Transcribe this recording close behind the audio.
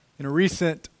In a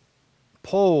recent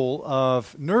poll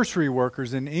of nursery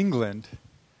workers in England,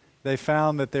 they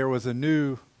found that there was a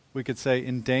new, we could say,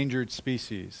 endangered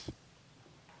species.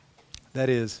 That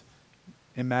is,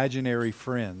 imaginary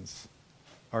friends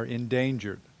are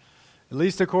endangered. At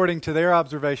least according to their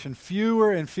observation,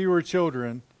 fewer and fewer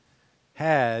children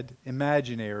had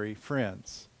imaginary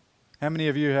friends. How many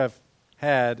of you have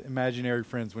had imaginary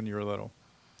friends when you were little?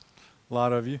 A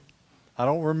lot of you. I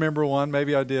don't remember one.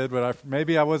 Maybe I did, but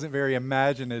maybe I wasn't very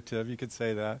imaginative. You could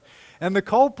say that. And the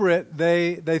culprit,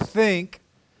 they think,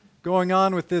 going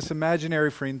on with this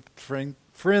imaginary friend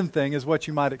thing is what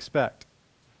you might expect.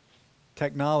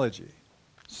 Technology,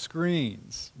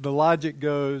 screens. The logic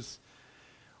goes,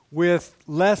 with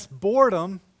less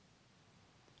boredom,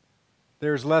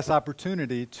 there's less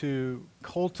opportunity to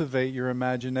cultivate your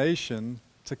imagination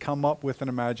to come up with an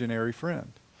imaginary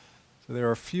friend. So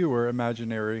there are fewer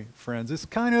imaginary friends. It's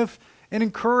kind of an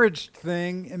encouraged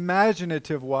thing,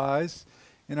 imaginative-wise,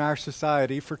 in our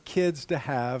society for kids to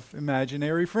have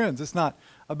imaginary friends. It's not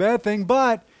a bad thing,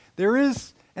 but there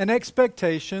is an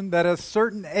expectation that at a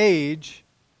certain age,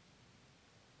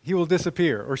 he will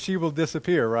disappear or she will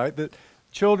disappear, right? That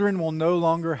children will no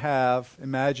longer have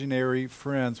imaginary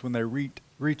friends when they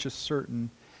reach a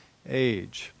certain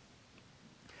age.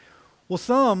 Well,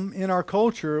 some in our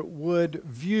culture would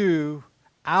view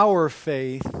our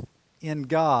faith in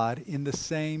God in the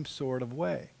same sort of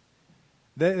way.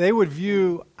 They would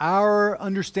view our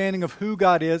understanding of who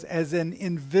God is as an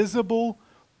invisible,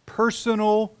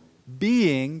 personal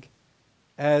being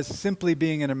as simply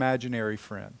being an imaginary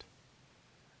friend.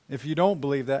 If you don't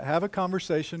believe that, have a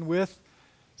conversation with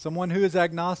someone who is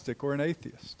agnostic or an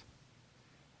atheist.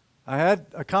 I had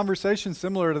a conversation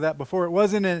similar to that before. It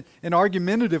wasn't an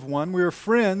argumentative one. We were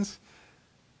friends.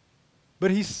 But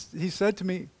he said to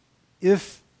me,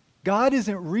 if God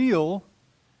isn't real,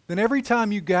 then every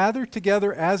time you gather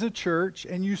together as a church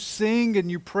and you sing and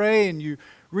you pray and you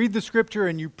read the scripture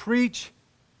and you preach,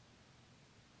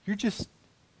 you're just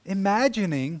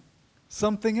imagining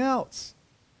something else.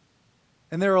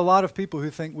 And there are a lot of people who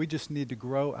think we just need to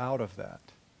grow out of that.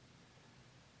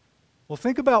 Well,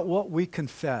 think about what we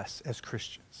confess as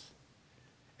Christians.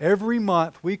 Every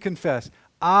month we confess,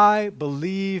 I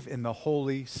believe in the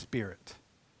Holy Spirit.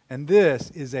 And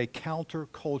this is a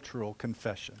countercultural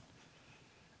confession.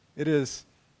 It is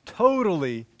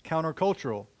totally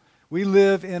countercultural. We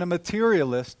live in a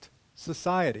materialist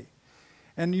society.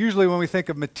 And usually when we think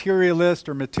of materialist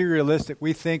or materialistic,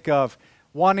 we think of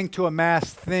wanting to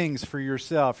amass things for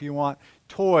yourself. You want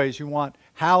toys, you want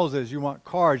houses, you want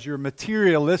cars, you're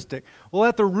materialistic. Well,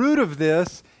 at the root of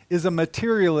this is a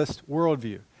materialist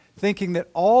worldview, thinking that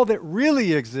all that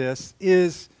really exists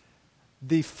is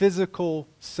the physical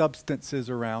substances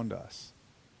around us.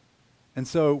 And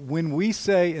so when we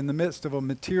say in the midst of a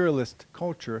materialist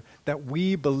culture that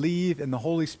we believe in the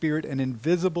Holy Spirit, an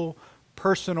invisible,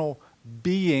 personal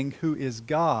being who is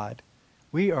God,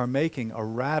 we are making a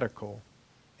radical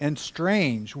and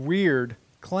strange, weird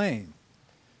claim.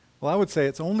 Well, I would say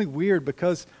it's only weird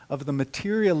because of the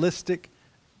materialistic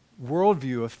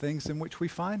worldview of things in which we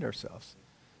find ourselves.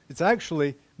 It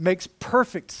actually makes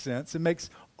perfect sense. It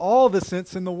makes all the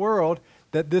sense in the world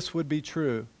that this would be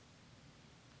true.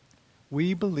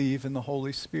 We believe in the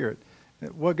Holy Spirit.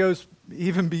 What goes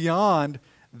even beyond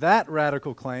that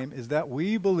radical claim is that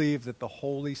we believe that the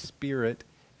Holy Spirit,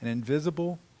 an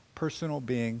invisible, personal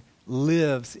being,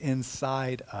 lives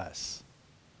inside us.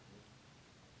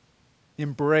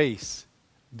 Embrace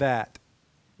that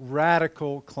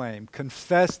radical claim.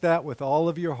 Confess that with all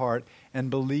of your heart and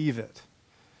believe it.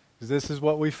 Because this is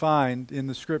what we find in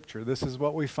the Scripture. This is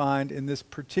what we find in this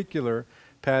particular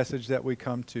passage that we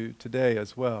come to today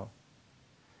as well.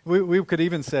 We could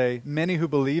even say many who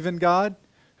believe in God,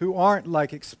 who aren't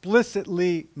like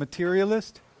explicitly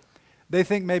materialist, they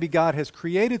think maybe God has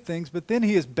created things, but then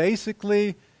He has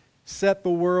basically set the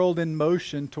world in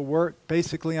motion to work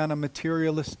basically on a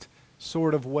materialist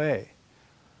sort of way.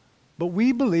 But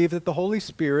we believe that the Holy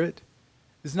Spirit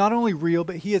is not only real,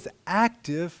 but He is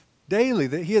active daily,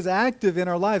 that He is active in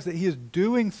our lives, that He is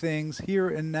doing things here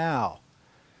and now.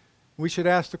 We should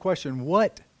ask the question,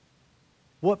 what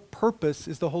purpose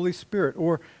is the Holy Spirit?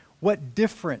 Or what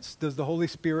difference does the Holy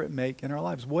Spirit make in our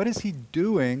lives? What is He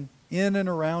doing in and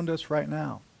around us right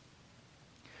now?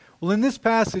 Well, in this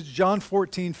passage, John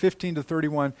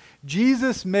 14:15-31,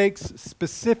 Jesus makes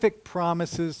specific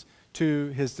promises to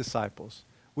His disciples,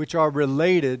 which are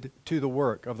related to the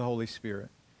work of the Holy Spirit.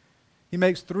 He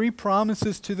makes 3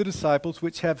 promises to the disciples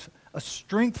which have a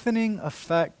strengthening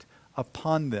effect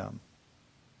upon them.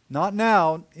 Not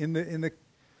now in the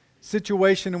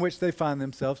situation in which they find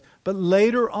themselves, but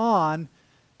later on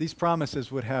these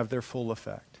promises would have their full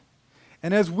effect.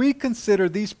 And as we consider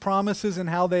these promises and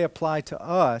how they apply to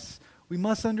us, we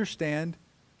must understand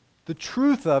the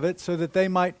truth of it so that they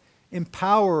might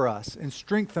empower us and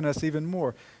strengthen us even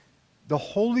more. The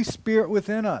Holy Spirit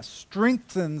within us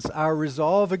strengthens our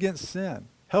resolve against sin,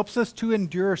 helps us to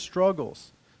endure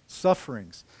struggles,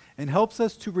 sufferings, and helps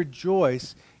us to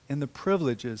rejoice in the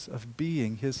privileges of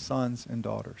being His sons and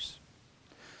daughters.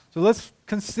 So let's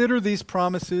consider these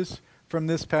promises from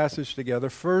this passage together.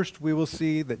 First, we will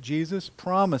see that Jesus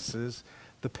promises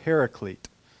the Paraclete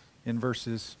in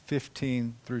verses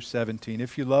 15 through 17.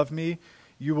 If you love me,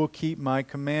 you will keep my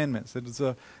commandments. It's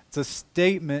a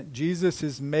statement Jesus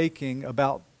is making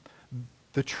about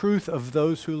the truth of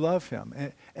those who love Him.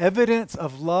 Evidence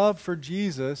of love for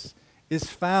Jesus is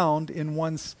found in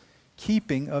one's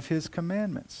keeping of His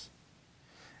commandments.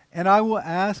 And I will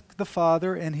ask the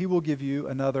Father, and He will give you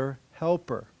another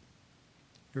helper.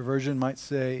 Your version might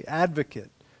say advocate,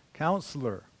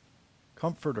 counselor,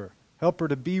 comforter, helper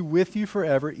to be with you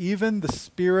forever, even the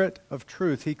Spirit of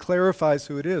truth. He clarifies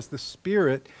who it is, the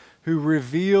Spirit who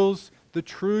reveals the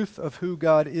truth of who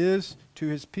God is to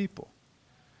His people,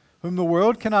 whom the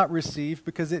world cannot receive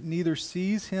because it neither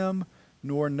sees Him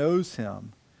nor knows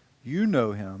Him. You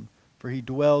know Him, for He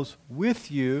dwells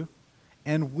with you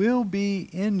and will be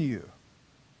in you.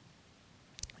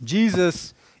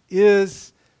 Jesus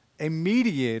is a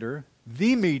mediator,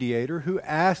 the mediator, who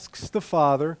asks the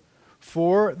Father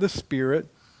for the Spirit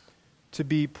to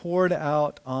be poured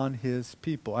out on His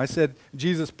people. I said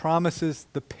Jesus promises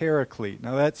the Paraclete.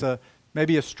 Now that's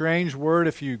maybe a strange word.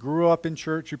 If you grew up in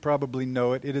church, you probably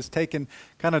know it. It is taken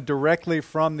kind of directly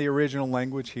from the original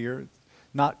language here. It's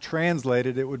not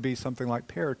translated. It would be something like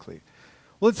Paraclete.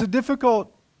 Well, it's a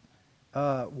difficult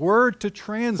word to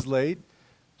translate,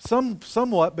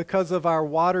 somewhat because of our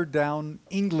watered-down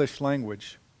English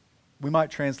language. We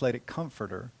might translate it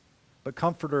comforter, but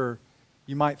comforter,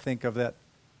 you might think of that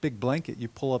big blanket you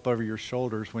pull up over your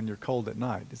shoulders when you're cold at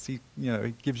night.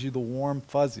 It gives you the warm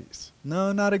fuzzies.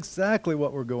 No, not exactly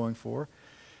what we're going for.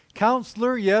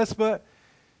 Counselor, yes, but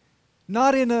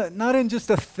not in just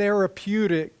a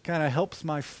therapeutic kind of helps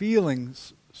my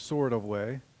feelings sort of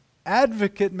way.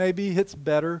 Advocate maybe hits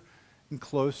better and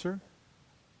closer.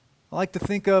 I like to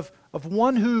think of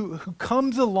one who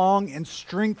comes along and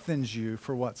strengthens you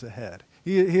for what's ahead.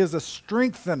 He is a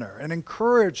strengthener, an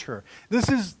encourager.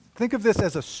 Think of this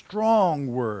as a strong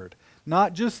word,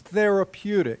 not just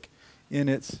therapeutic in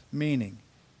its meaning.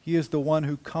 He is the one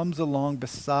who comes along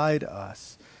beside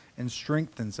us and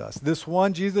strengthens us. This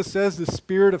one, Jesus says, the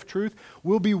Spirit of truth,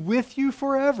 will be with you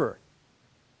forever.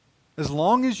 As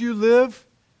long as you live,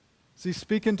 as He's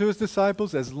speaking to His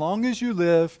disciples, as long as you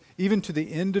live, even to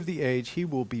the end of the age, He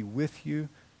will be with you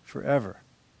forever.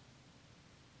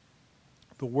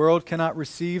 The world cannot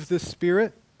receive this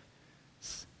Spirit.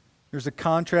 There's a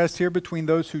contrast here between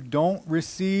those who don't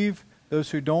receive,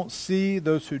 those who don't see,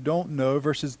 those who don't know,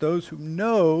 versus those who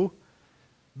know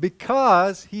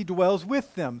because He dwells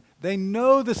with them. They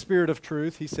know the Spirit of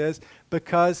truth, He says,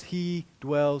 because He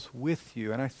dwells with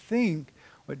you. And I think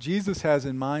what Jesus has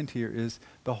in mind here is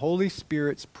the Holy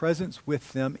Spirit's presence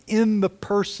with them in the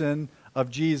person of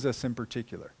Jesus in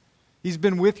particular. He's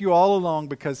been with you all along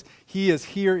because He is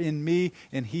here in me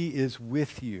and He is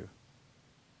with you.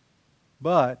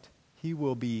 But He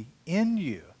will be in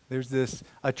you. There's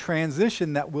a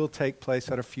transition that will take place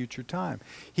at a future time.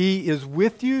 He is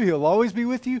with you, He'll always be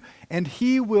with you, and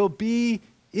He will be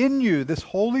in you. This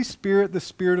Holy Spirit, the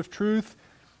Spirit of truth,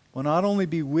 will not only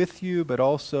be with you, but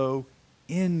also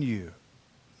in you.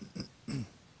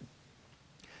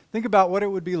 Think about what it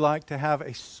would be like to have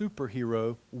a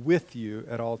superhero with you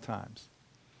at all times.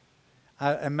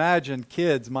 I imagine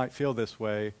kids might feel this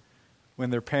way when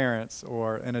their parents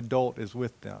or an adult is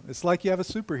with them. It's like you have a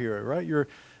superhero, right? You're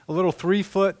a little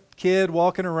 3-foot kid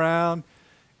walking around,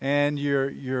 and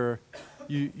you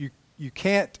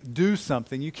can't do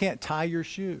something. You can't tie your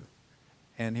shoe.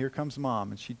 And here comes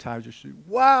Mom, and she ties your shoe.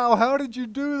 Wow, how did you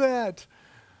do that?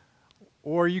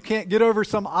 Or you can't get over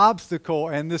some obstacle,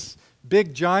 and this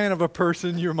big giant of a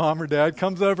person, your mom or dad,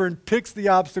 comes over and picks the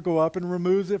obstacle up and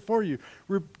removes it for you,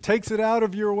 takes it out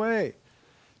of your way,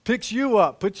 picks you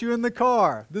up, puts you in the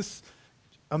car. This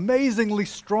amazingly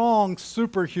strong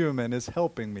superhuman is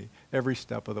helping me every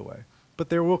step of the way. But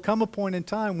there will come a point in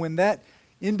time when that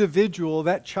individual,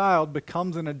 that child,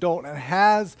 becomes an adult and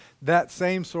has that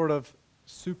same sort of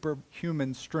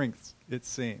superhuman strength, it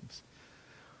seems.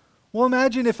 Well,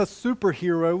 imagine if a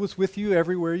superhero was with you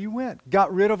everywhere you went,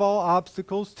 got rid of all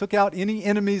obstacles, took out any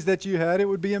enemies that you had. It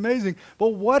would be amazing.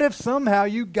 But what if somehow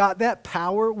you got that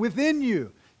power within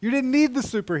you? You didn't need the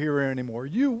superhero anymore.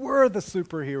 You were the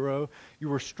superhero. You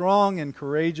were strong and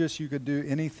courageous. You could do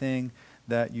anything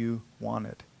that you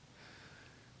wanted.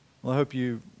 Well, I hope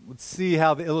you would see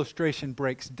how the illustration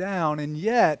breaks down. And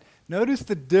yet, notice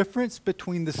the difference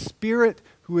between the Spirit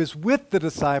who is with the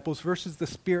disciples versus the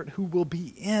Spirit who will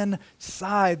be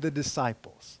inside the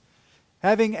disciples.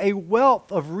 Having a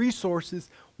wealth of resources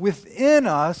within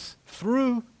us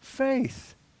through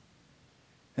faith.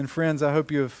 And friends, I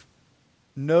hope you have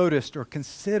noticed or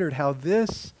considered how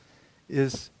this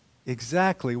is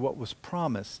exactly what was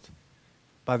promised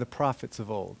by the prophets of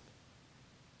old.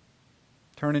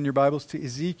 Turn in your Bibles to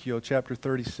Ezekiel chapter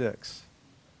 36,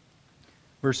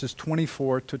 verses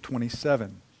 24 to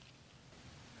 27.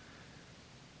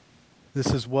 This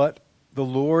is what the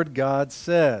Lord God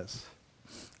says.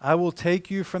 I will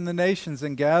take you from the nations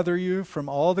and gather you from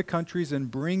all the countries and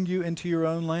bring you into your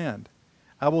own land.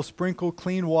 I will sprinkle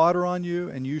clean water on you,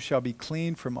 and you shall be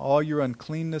clean from all your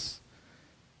uncleanness,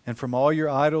 and from all your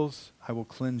idols I will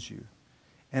cleanse you.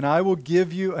 And I will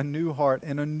give you a new heart,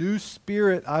 and a new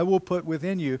spirit I will put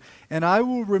within you, and I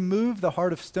will remove the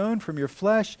heart of stone from your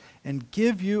flesh, and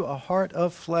give you a heart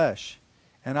of flesh.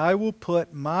 And I will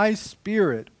put my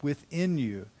spirit within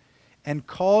you, and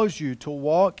cause you to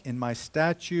walk in my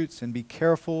statutes, and be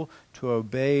careful to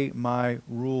obey my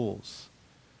rules.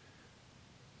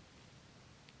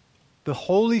 The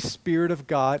Holy Spirit of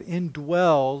God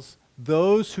indwells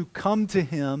those who come to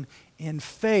Him in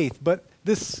faith. But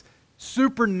this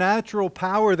supernatural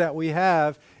power that we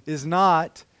have is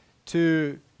not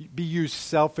to be used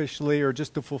selfishly or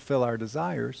just to fulfill our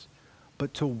desires,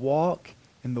 but to walk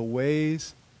in the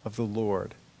ways of the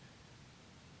Lord.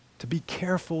 To be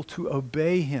careful to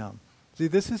obey Him. See,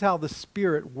 this is how the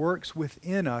Spirit works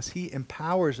within us. He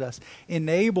empowers us,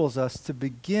 enables us to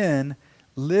begin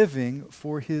living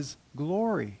for His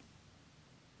glory.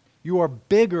 You are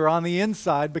bigger on the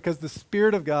inside because the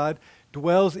Spirit of God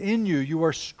dwells in you. You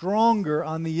are stronger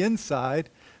on the inside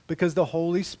because the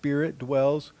Holy Spirit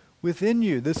dwells within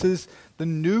you. This is the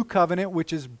new covenant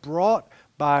which is brought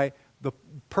by the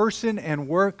person and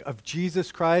work of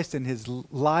Jesus Christ and His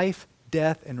life,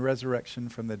 death, and resurrection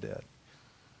from the dead.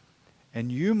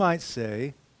 And you might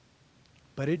say,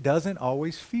 but it doesn't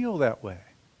always feel that way.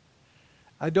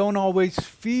 I don't always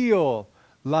feel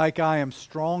like I am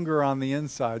stronger on the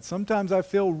inside. Sometimes I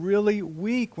feel really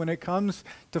weak when it comes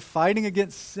to fighting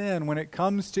against sin, when it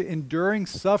comes to enduring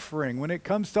suffering, when it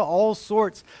comes to all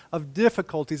sorts of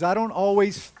difficulties. I don't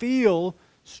always feel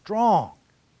strong.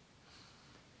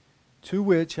 To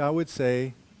which I would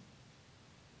say,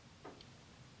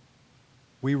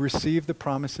 we receive the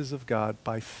promises of God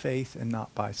by faith and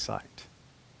not by sight.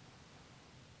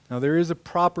 Now, there is a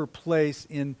proper place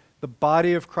in the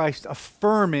body of Christ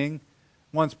affirming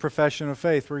one's profession of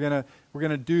faith. We're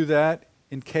gonna do that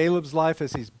in Caleb's life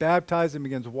as he's baptized and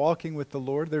begins walking with the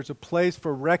Lord. There's a place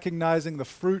for recognizing the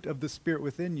fruit of the Spirit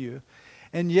within you.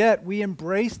 And yet we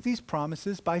embrace these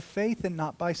promises by faith and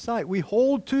not by sight. We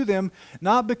hold to them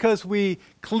not because we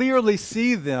clearly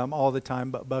see them all the time,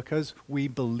 but because we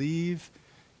believe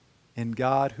in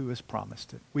God who has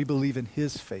promised it. We believe in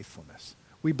His faithfulness.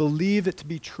 We believe it to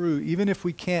be true, even if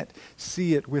we can't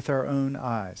see it with our own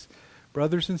eyes.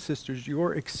 Brothers and sisters,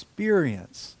 your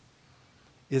experience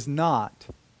is not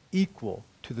equal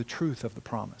to the truth of the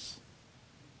promise.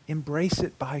 Embrace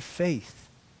it by faith.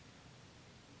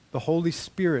 The Holy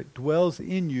Spirit dwells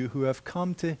in you who have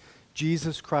come to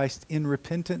Jesus Christ in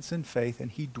repentance and faith, and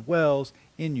He dwells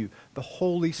in you. The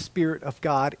Holy Spirit of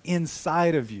God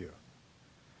inside of you.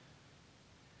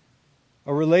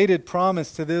 A related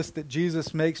promise to this that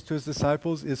Jesus makes to His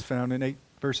disciples is found in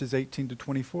verses 18 to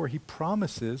 24. He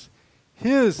promises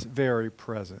His very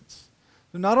presence.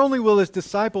 So not only will His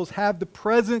disciples have the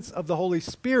presence of the Holy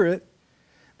Spirit,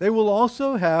 they will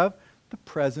also have the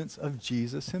presence of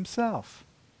Jesus Himself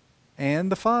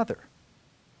and the Father.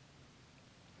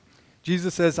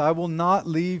 Jesus says, I will not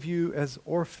leave you as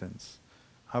orphans.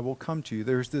 I will come to you.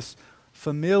 There's this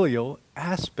familial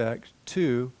aspect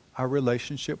to our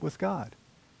relationship with God.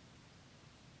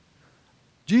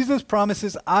 Jesus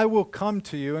promises, I will come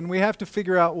to you, and we have to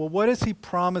figure out, well, what is He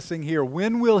promising here?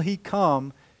 When will He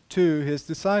come to His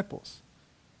disciples?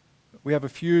 We have a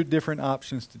few different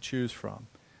options to choose from.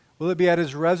 Will it be at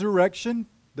His resurrection,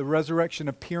 the resurrection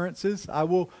appearances? I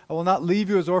will not leave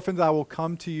you as orphans, I will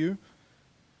come to you.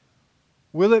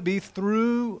 Will it be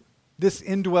through this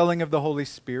indwelling of the Holy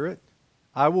Spirit?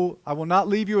 I will not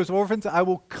leave you as orphans, I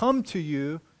will come to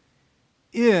you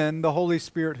in the Holy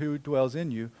Spirit who dwells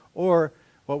in you. Or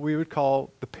what we would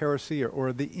call the parousia,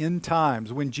 or the end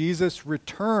times, when Jesus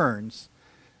returns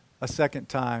a second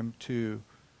time to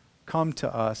come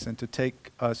to us and to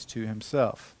take us to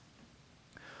himself.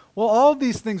 Well, all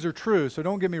these things are true, so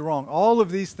don't get me wrong. All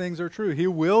of these things are true.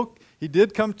 He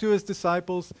did come to his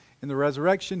disciples in the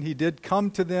resurrection. He did come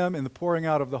to them in the pouring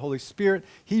out of the Holy Spirit.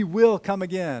 He will come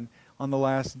again on the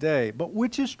last day. But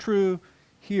which is true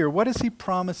here? What is he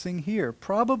promising here?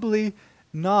 Probably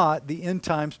not the end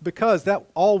times, because that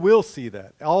all will see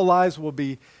that. All eyes will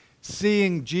be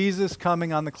seeing Jesus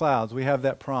coming on the clouds. We have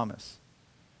that promise.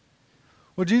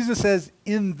 Well, Jesus says,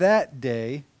 in that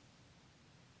day,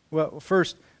 well,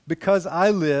 first, because I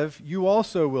live, you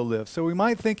also will live. So we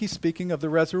might think he's speaking of the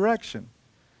resurrection.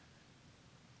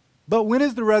 But when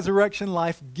is the resurrection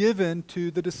life given to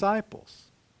the disciples?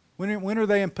 When are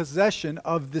they in possession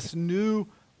of this new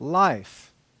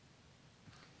life?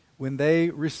 When they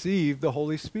receive the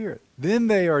Holy Spirit. Then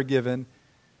they are given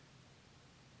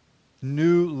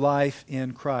new life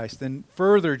in Christ. And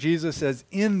further, Jesus says,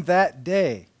 in that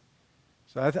day.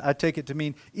 So I take it to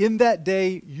mean, in that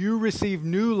day you receive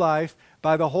new life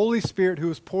by the Holy Spirit who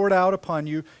is poured out upon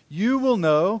you. You will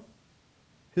know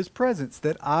his presence,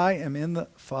 that I am in the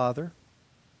Father,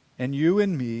 and you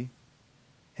in me,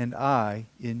 and I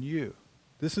in you.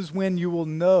 This is when you will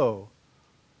know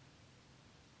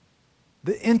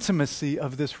the intimacy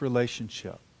of this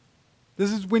relationship.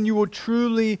 This is when you will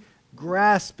truly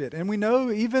grasp it. And we know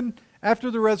even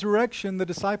after the resurrection, the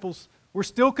disciples were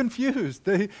still confused.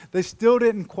 They still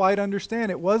didn't quite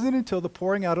understand. It wasn't until the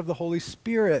pouring out of the Holy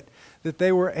Spirit that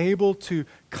they were able to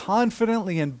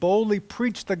confidently and boldly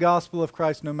preach the gospel of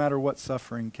Christ no matter what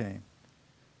suffering came.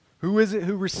 Who is it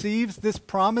who receives this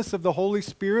promise of the Holy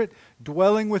Spirit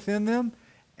dwelling within them?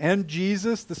 And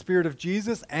Jesus, the Spirit of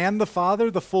Jesus, and the Father,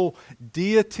 the full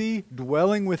deity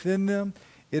dwelling within them.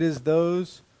 It is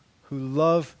those who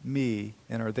love me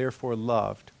and are therefore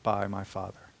loved by my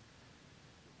Father.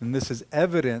 And this is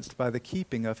evidenced by the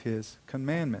keeping of his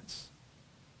commandments.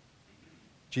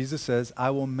 Jesus says, I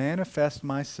will manifest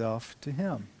myself to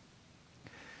him.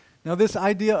 Now, this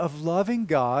idea of loving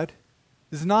God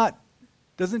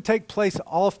doesn't take place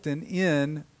often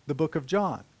in the book of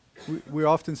John. We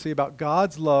often see about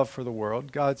God's love for the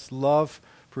world, God's love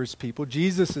for his people,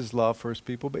 Jesus' love for his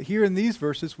people. But here in these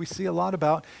verses, we see a lot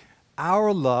about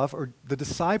our love, or the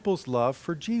disciples' love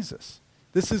for Jesus.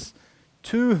 This is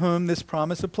to whom this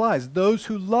promise applies. Those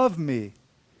who love me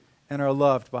and are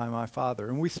loved by my Father.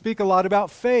 And we speak a lot about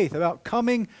faith, about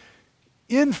coming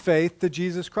in faith to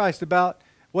Jesus Christ, about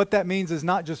what that means is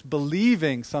not just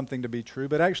believing something to be true,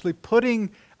 but actually putting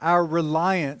our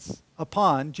reliance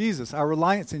upon Jesus, our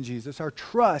reliance in Jesus, our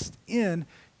trust in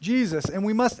Jesus. And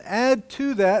we must add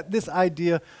to that this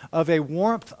idea of a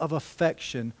warmth of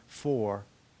affection for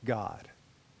God.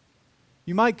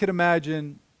 You could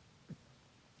imagine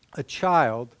a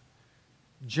child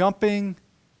jumping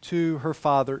to her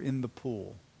father in the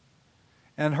pool.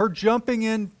 And her jumping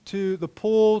into the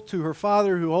pool to her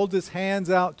father who holds his hands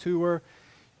out to her,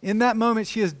 in that moment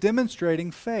she is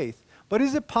demonstrating faith. But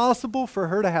is it possible for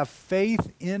her to have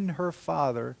faith in her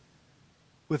father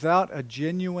without a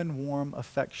genuine warm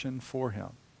affection for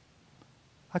him?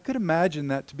 I could imagine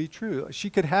that to be true. She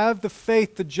could have the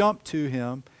faith to jump to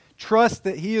him, trust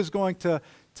that he is going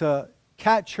to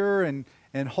catch her and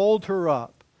hold her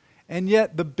up. And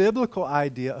yet the biblical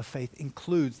idea of faith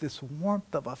includes this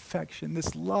warmth of affection,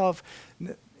 this love,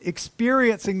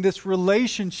 experiencing this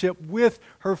relationship with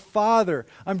her father.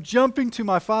 I'm jumping to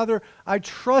my father. I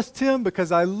trust him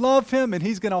because I love him and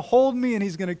he's going to hold me and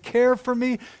he's going to care for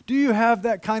me. Do you have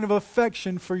that kind of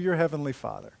affection for your heavenly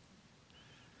Father?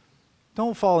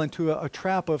 Don't fall into a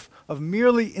trap of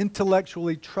merely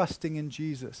intellectually trusting in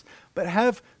Jesus, but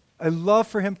have a love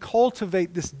for him.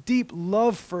 Cultivate this deep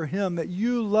love for him, that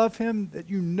you love him, that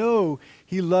you know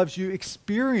he loves you,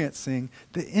 experiencing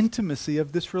the intimacy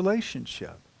of this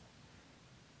relationship.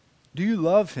 Do you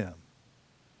love him?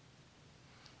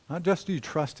 Not just do you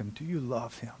trust him, do you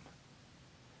love him?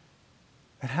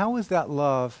 And how is that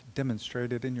love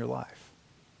demonstrated in your life?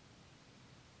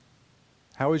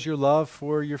 How is your love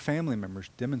for your family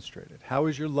members demonstrated? How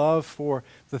is your love for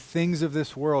the things of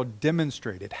this world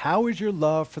demonstrated? How is your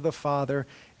love for the Father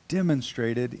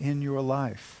demonstrated in your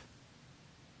life?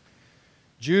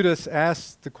 Judas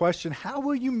asked the question, how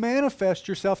will you manifest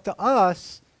yourself to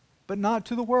us, but not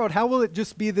to the world? How will it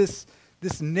just be this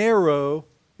narrow,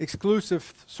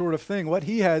 exclusive sort of thing? What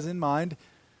he has in mind,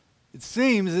 it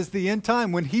seems, is the end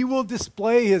time when he will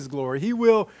display his glory. He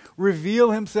will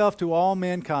reveal himself to all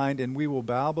mankind, and we will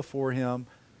bow before him,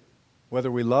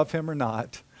 whether we love him or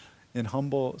not, in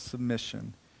humble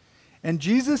submission. And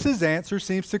Jesus' answer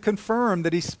seems to confirm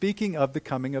that he's speaking of the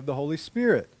coming of the Holy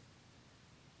Spirit.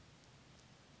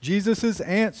 Jesus'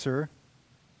 answer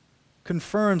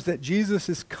confirms that Jesus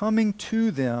is coming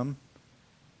to them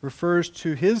refers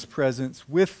to his presence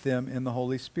with them in the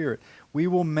Holy Spirit. We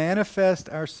will manifest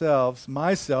ourselves,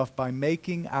 myself, by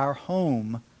making our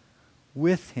home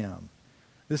with him.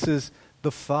 This is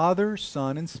the Father,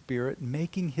 Son, and Spirit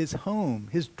making his home,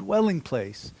 his dwelling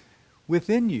place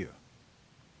within you.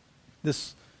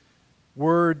 These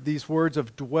words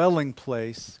of dwelling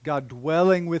place, God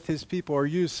dwelling with his people, are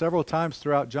used several times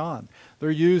throughout John. They're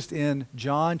used in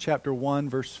John chapter 1,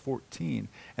 verse 14.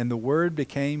 And the Word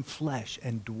became flesh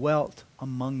and dwelt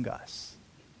among us.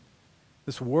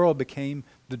 This world became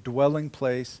the dwelling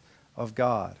place of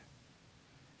God.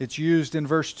 It's used in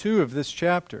verse 2 of this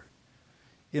chapter.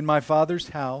 In my Father's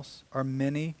house are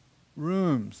many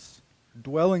rooms,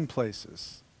 dwelling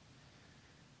places.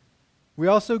 We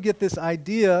also get this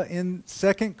idea in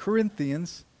 2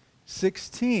 Corinthians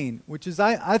 16, which is,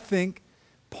 I think,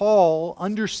 Paul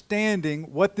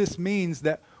understanding what this means,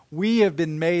 that we have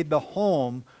been made the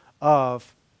home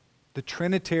of the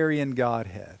Trinitarian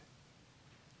Godhead.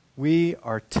 We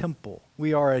are temple.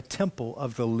 We are a temple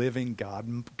of the living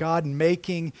God. God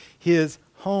making his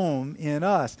home in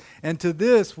us. And to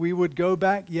this, we would go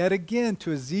back yet again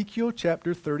to Ezekiel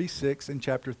chapter 36 and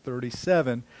chapter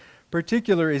 37,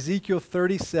 particular Ezekiel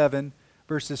 37,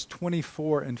 verses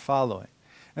 24 and following.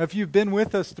 Now, if you've been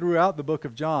with us throughout the book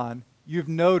of John, you've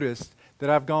noticed that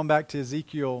I've gone back to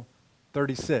Ezekiel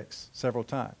 36 several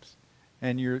times.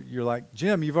 And you're like,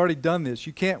 Jim, you've already done this.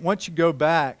 You can't, once you go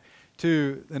back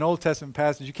to an Old Testament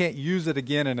passage, you can't use it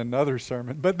again in another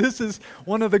sermon. But this is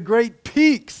one of the great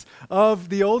peaks of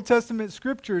the Old Testament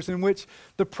scriptures in which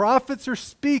the prophets are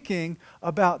speaking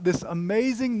about this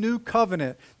amazing new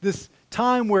covenant, this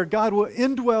time where God will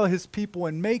indwell his people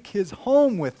and make his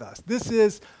home with us. This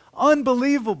is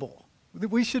unbelievable.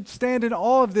 We should stand in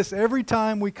awe of this every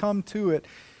time we come to it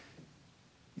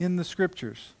in the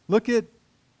scriptures. Look at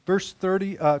verse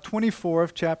 24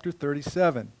 of chapter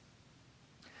 37.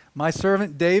 My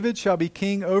servant David shall be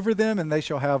king over them, and they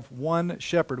shall have one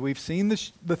shepherd. We've seen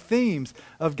the themes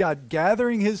of God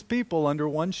gathering his people under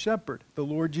one shepherd, the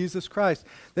Lord Jesus Christ.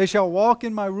 They shall walk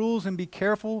in my rules and be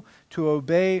careful to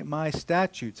obey my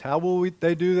statutes. How will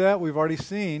they do that? We've already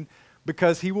seen,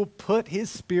 because he will put his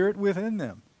spirit within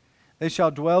them. They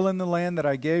shall dwell in the land that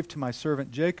I gave to my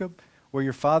servant Jacob, where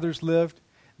your fathers lived.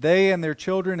 They and their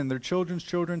children's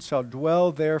children shall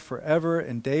dwell there forever,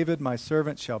 and David, my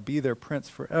servant, shall be their prince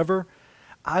forever.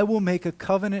 I will make a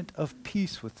covenant of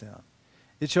peace with them.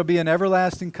 It shall be an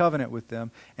everlasting covenant with them,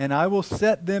 and I will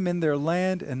set them in their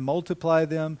land and multiply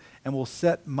them, and will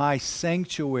set my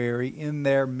sanctuary in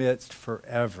their midst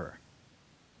forever.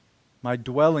 My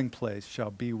dwelling place shall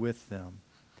be with them,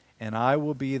 and I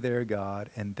will be their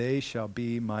God, and they shall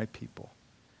be my people.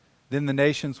 Then the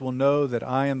nations will know that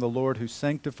I am the Lord who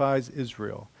sanctifies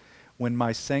Israel, when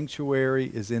my sanctuary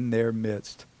is in their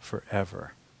midst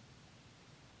forever.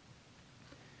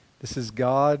 This is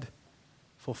God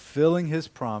fulfilling his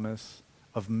promise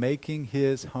of making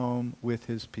his home with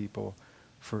his people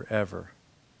forever.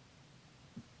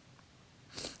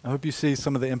 I hope you see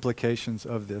some of the implications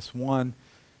of this. One,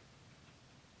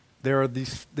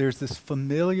 there's this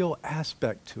familial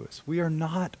aspect to us. We are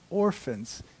not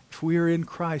orphans. If we are in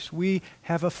Christ, we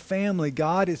have a family.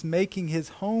 God is making his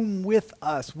home with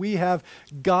us. We have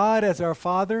God as our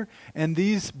Father, and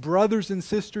these brothers and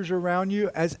sisters around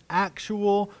you as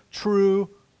actual, true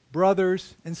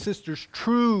brothers and sisters,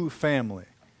 true family.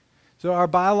 So our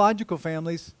biological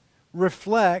families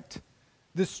reflect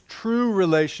this true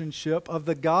relationship of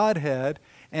the Godhead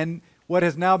and what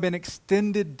has now been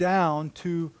extended down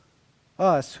to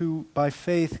us who by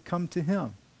faith come to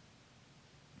him.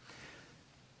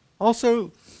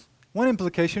 Also, one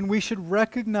implication, we should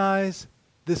recognize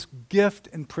this gift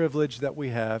and privilege that we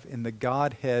have in the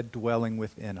Godhead dwelling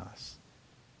within us.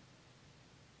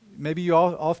 Maybe you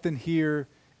all often hear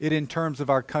it in terms of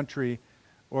our country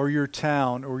or your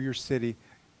town or your city,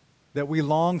 that we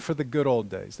long for the good old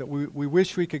days, that we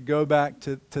wish we could go back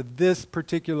to this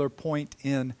particular point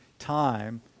in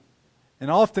time.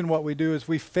 And often what we do is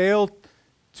we fail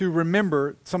to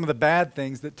remember some of the bad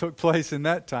things that took place in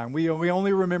that time. We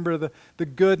only remember the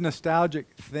good, nostalgic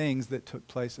things that took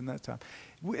place in that time.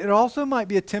 It also might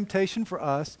be a temptation for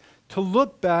us to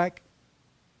look back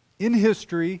in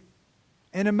history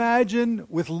and imagine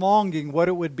with longing what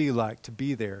it would be like to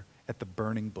be there at the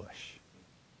burning bush.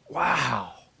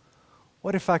 Wow!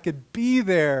 What if I could be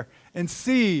there and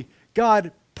see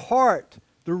God part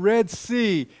the Red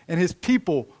Sea and his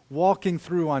people walking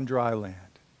through on dry land?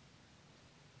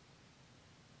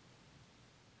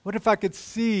 What if I could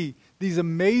see these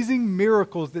amazing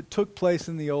miracles that took place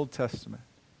in the Old Testament?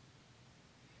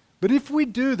 But if we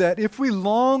do that, if we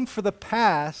long for the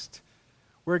past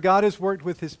where God has worked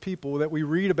with his people that we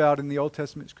read about in the Old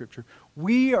Testament scripture,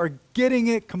 we are getting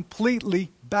it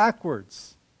completely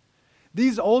backwards.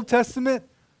 These Old Testament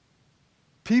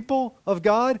people of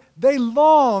God, they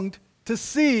longed to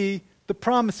see the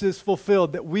promises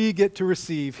fulfilled that we get to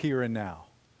receive here and now.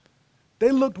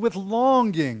 They looked with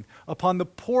longing upon the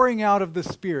pouring out of the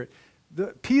Spirit.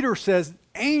 Peter says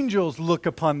angels look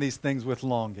upon these things with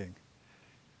longing.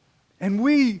 And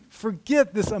we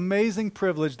forget this amazing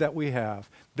privilege that we have,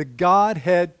 the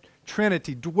Godhead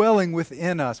Trinity dwelling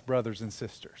within us, brothers and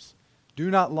sisters.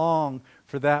 Do not long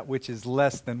for that which is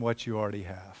less than what you already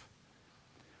have.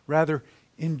 Rather,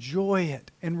 enjoy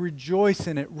it and rejoice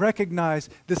in it. Recognize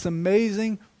this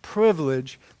amazing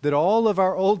privilege that all of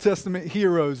our Old Testament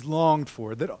heroes longed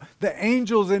for, that the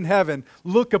angels in heaven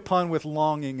look upon with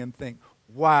longing and think,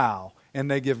 wow, and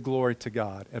they give glory to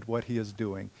God at what he is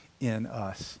doing in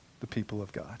us, the people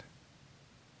of God.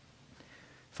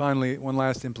 Finally, one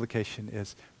last implication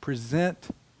is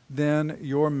present then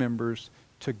your members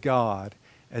to God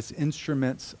as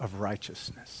instruments of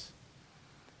righteousness.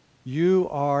 You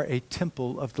are a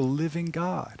temple of the living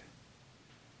God.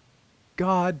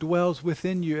 God dwells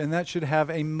within you, and that should have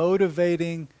a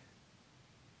motivating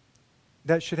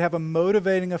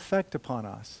effect upon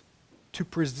us to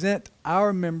present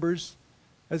our members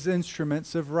as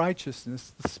instruments of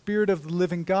righteousness. The Spirit of the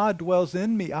living God dwells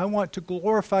in me. I want to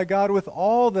glorify God with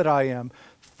all that I am,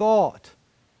 thought,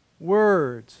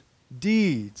 words,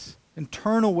 deeds, and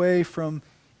turn away from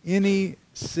any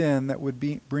sin that would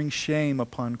bring shame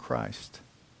upon Christ.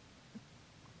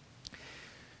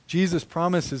 Jesus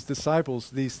promised his disciples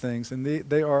these things, and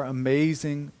they are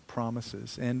amazing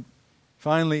promises. And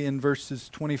finally, in verses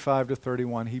 25 to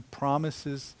 31, he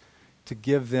promises to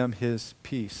give them his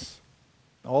peace.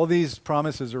 All these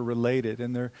promises are related,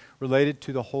 and they're related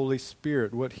to the Holy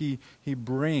Spirit, what he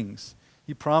brings.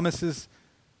 He promises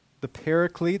the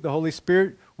Paraclete, the Holy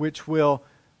Spirit, which will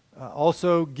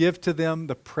also give to them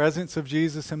the presence of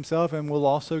Jesus himself, and will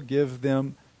also give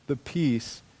them the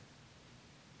peace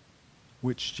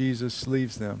which Jesus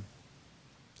leaves them.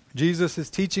 Jesus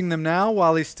is teaching them now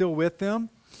while he's still with them.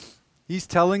 He's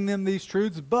telling them these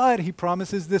truths, but he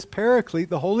promises this Paraclete,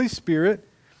 the Holy Spirit,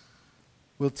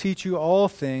 will teach you all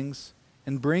things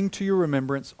and bring to your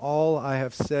remembrance all I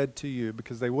have said to you,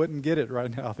 because they wouldn't get it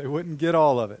right now. They wouldn't get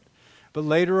all of it. But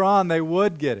later on, they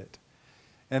would get it.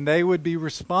 And they would be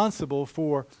responsible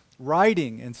for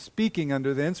writing and speaking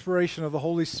under the inspiration of the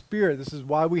Holy Spirit. This is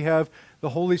why we have the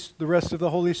rest of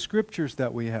the Holy Scriptures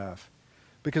that we have.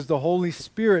 Because the Holy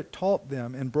Spirit taught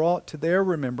them and brought to their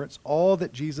remembrance all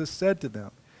that Jesus said to them.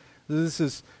 This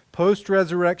is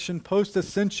post-resurrection,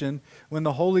 post-ascension, when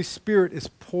the Holy Spirit is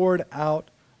poured out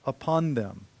upon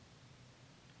them.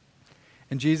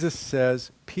 And Jesus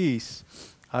says, peace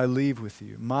I leave with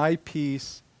you. My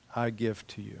peace I give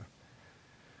to you.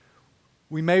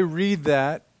 We may read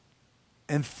that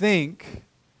and think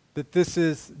that this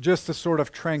is just a sort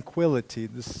of tranquility,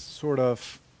 this sort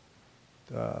of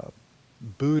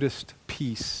Buddhist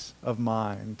peace of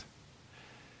mind.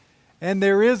 And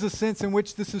there is a sense in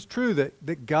which this is true,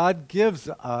 that God gives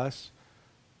us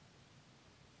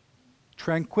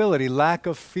tranquility, lack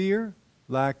of fear,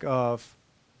 lack of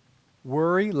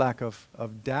worry, lack of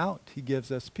doubt. He gives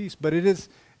us peace. But it is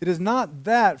not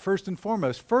that first and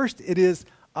foremost. First, it is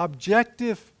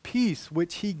objective peace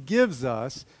which he gives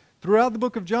us throughout the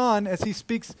book of John as he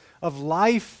speaks of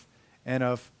life and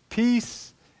of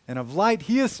peace and of light.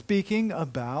 He is speaking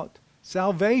about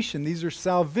salvation. These are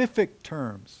salvific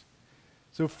terms.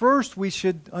 So first we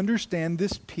should understand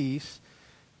this peace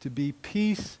to be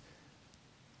peace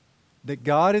that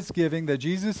God is giving, that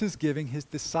Jesus is giving his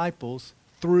disciples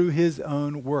through his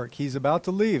own work. He's about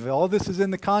to leave. All this is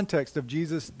in the context of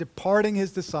Jesus departing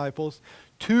his disciples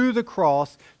to the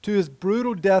cross, to his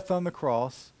brutal death on the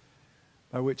cross,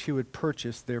 by which he would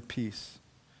purchase their peace.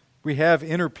 We have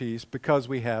inner peace because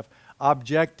we have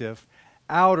objective,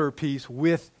 outer peace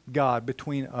with God,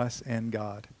 between us and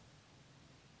God.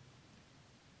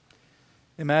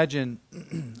 Imagine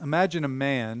a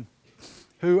man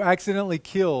who accidentally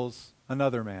kills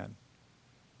another man.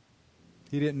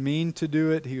 He didn't mean to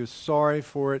do it. He was sorry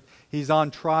for it. He's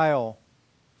on trial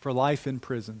for life in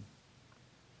prison.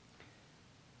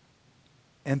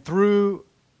 And through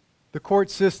the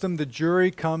court system, the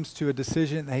jury comes to a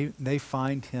decision. They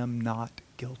find him not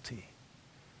guilty.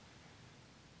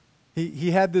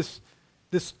 He had this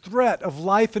threat of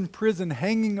life in prison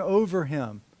hanging over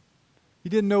him. He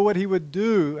didn't know what he would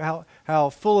do, how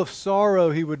full of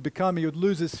sorrow he would become. He would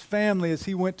lose his family as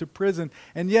he went to prison.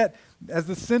 And yet, as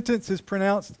the sentence is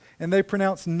pronounced, and they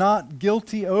pronounce not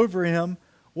guilty over him,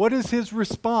 what is his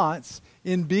response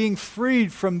in being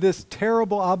freed from this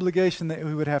terrible obligation that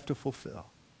he would have to fulfill?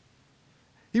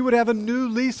 He would have a new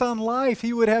lease on life.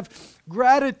 He would have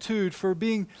gratitude for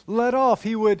being let off.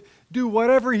 He would do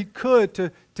whatever he could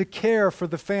to care for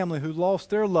the family who lost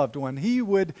their loved one. He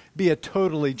would be a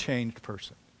totally changed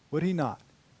person, would he not?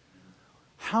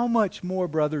 How much more,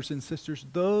 brothers and sisters,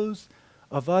 those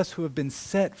of us who have been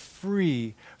set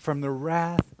free from the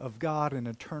wrath of God and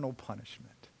eternal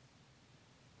punishment?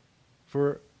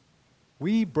 For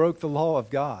we broke the law of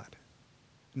God,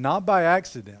 not by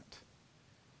accident.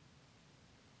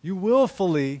 You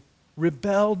willfully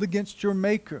rebelled against your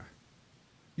Maker.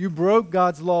 You broke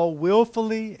God's law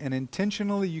willfully and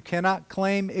intentionally. You cannot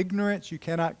claim ignorance. You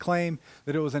cannot claim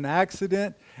that it was an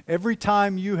accident. Every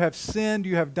time you have sinned,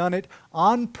 you have done it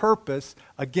on purpose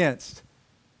against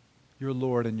your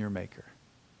Lord and your Maker.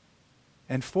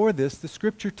 And for this, the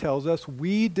Scripture tells us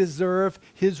we deserve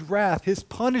His wrath, His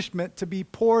punishment to be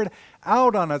poured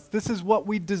out on us. This is what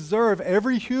we deserve.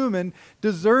 Every human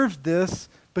deserves this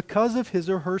because of his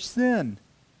or her sin.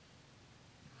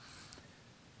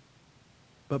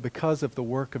 But because of the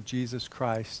work of Jesus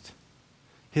Christ,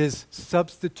 His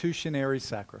substitutionary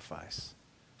sacrifice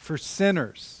for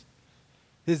sinners,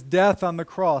 His death on the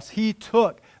cross, He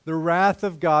took the wrath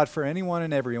of God for anyone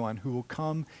and everyone who will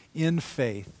come in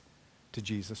faith to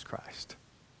Jesus Christ.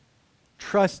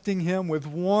 Trusting Him with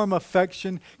warm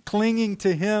affection, clinging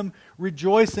to Him,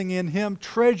 rejoicing in Him,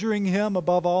 treasuring Him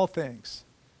above all things.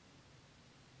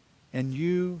 And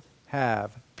you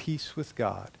have peace with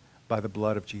God by the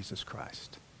blood of Jesus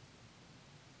Christ.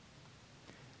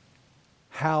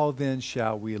 How then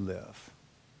shall we live?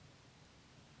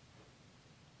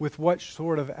 With what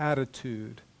sort of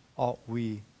attitude ought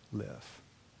we live?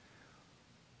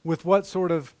 With what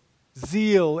sort of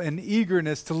zeal and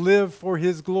eagerness to live for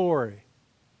His glory?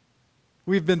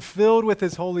 We've been filled with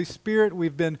His Holy Spirit.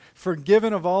 We've been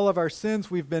forgiven of all of our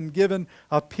sins. We've been given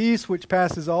a peace which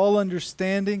passes all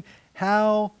understanding.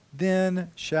 How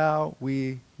then shall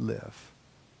we live?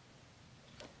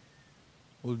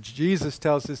 Well, Jesus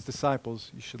tells His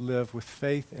disciples, you should live with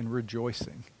faith and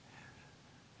rejoicing.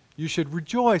 You should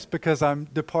rejoice because I'm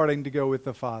departing to go with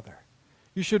the Father.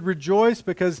 You should rejoice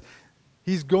because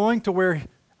He's going to where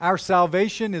our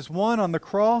salvation is won on the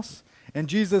cross, and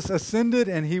Jesus ascended,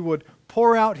 and He would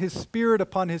pour out His Spirit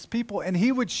upon His people, and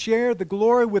He would share the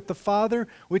glory with the Father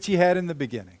which He had in the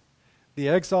beginning, the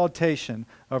exaltation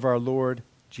of our Lord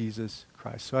Jesus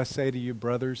Christ. So I say to you,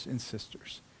 brothers and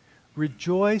sisters,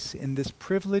 rejoice in this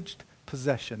privileged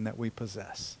possession that we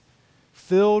possess,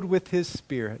 filled with His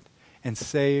Spirit and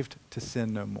saved to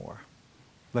sin no more.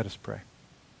 Let us pray.